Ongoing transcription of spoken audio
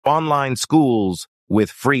Online schools with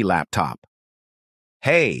free laptop.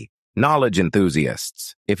 Hey, knowledge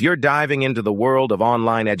enthusiasts. If you're diving into the world of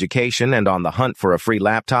online education and on the hunt for a free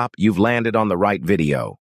laptop, you've landed on the right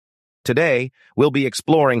video. Today, we'll be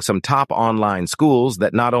exploring some top online schools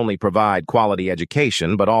that not only provide quality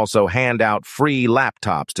education, but also hand out free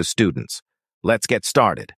laptops to students. Let's get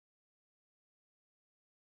started.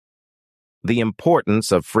 The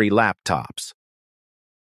importance of free laptops.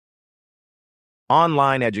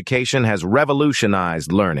 Online education has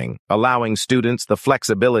revolutionized learning, allowing students the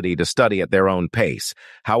flexibility to study at their own pace.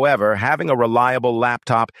 However, having a reliable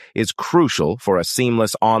laptop is crucial for a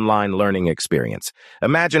seamless online learning experience.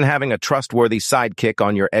 Imagine having a trustworthy sidekick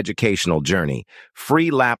on your educational journey.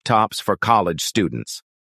 Free laptops for college students.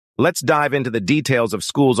 Let's dive into the details of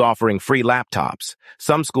schools offering free laptops.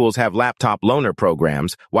 Some schools have laptop loaner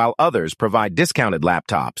programs, while others provide discounted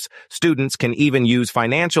laptops. Students can even use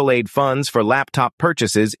financial aid funds for laptop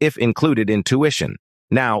purchases if included in tuition.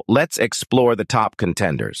 Now, let's explore the top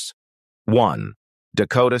contenders. 1.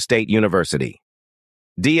 Dakota State University.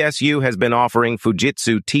 DSU has been offering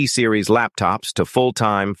Fujitsu T-Series laptops to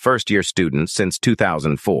full-time first-year students since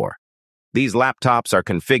 2004. These laptops are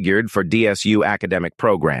configured for DSU academic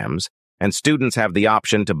programs, and students have the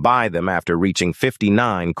option to buy them after reaching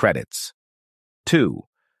 59 credits. 2.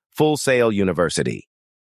 Full Sail University.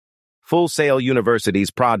 Full Sail University's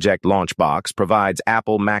Project Launchbox provides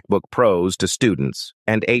Apple MacBook Pros to students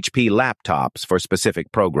and HP laptops for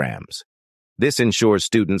specific programs. This ensures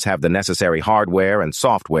students have the necessary hardware and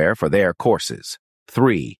software for their courses.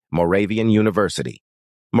 3. Moravian University.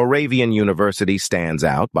 Moravian University stands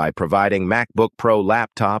out by providing MacBook Pro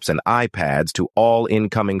laptops and iPads to all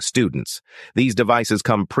incoming students. These devices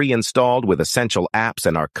come pre-installed with essential apps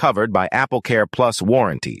and are covered by AppleCare Plus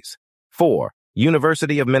warranties. 4.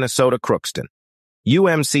 University of Minnesota Crookston.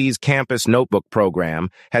 UMC's campus notebook program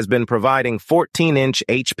has been providing 14-inch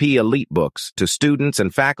HP EliteBooks to students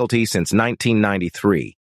and faculty since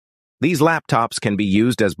 1993. These laptops can be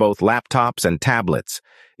used as both laptops and tablets,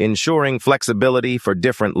 ensuring flexibility for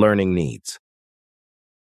different learning needs.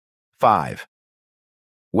 5.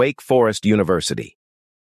 Wake Forest University.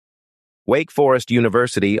 Wake Forest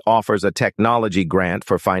University offers a technology grant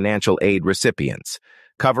for financial aid recipients,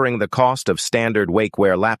 covering the cost of standard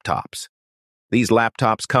Wakeware laptops. These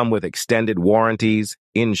laptops come with extended warranties,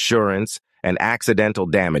 insurance, and accidental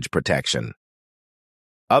damage protection.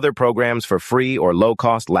 Other programs for free or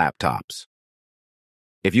low-cost laptops.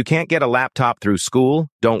 If you can't get a laptop through school,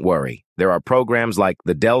 don't worry. There are programs like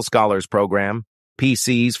the Dell Scholars Program,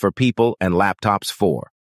 PCs for People, and Laptops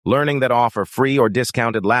for Learning that offer free or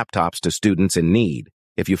discounted laptops to students in need.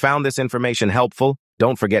 If you found this information helpful,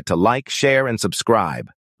 don't forget to like, share, and subscribe.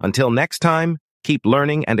 Until next time, keep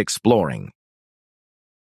learning and exploring.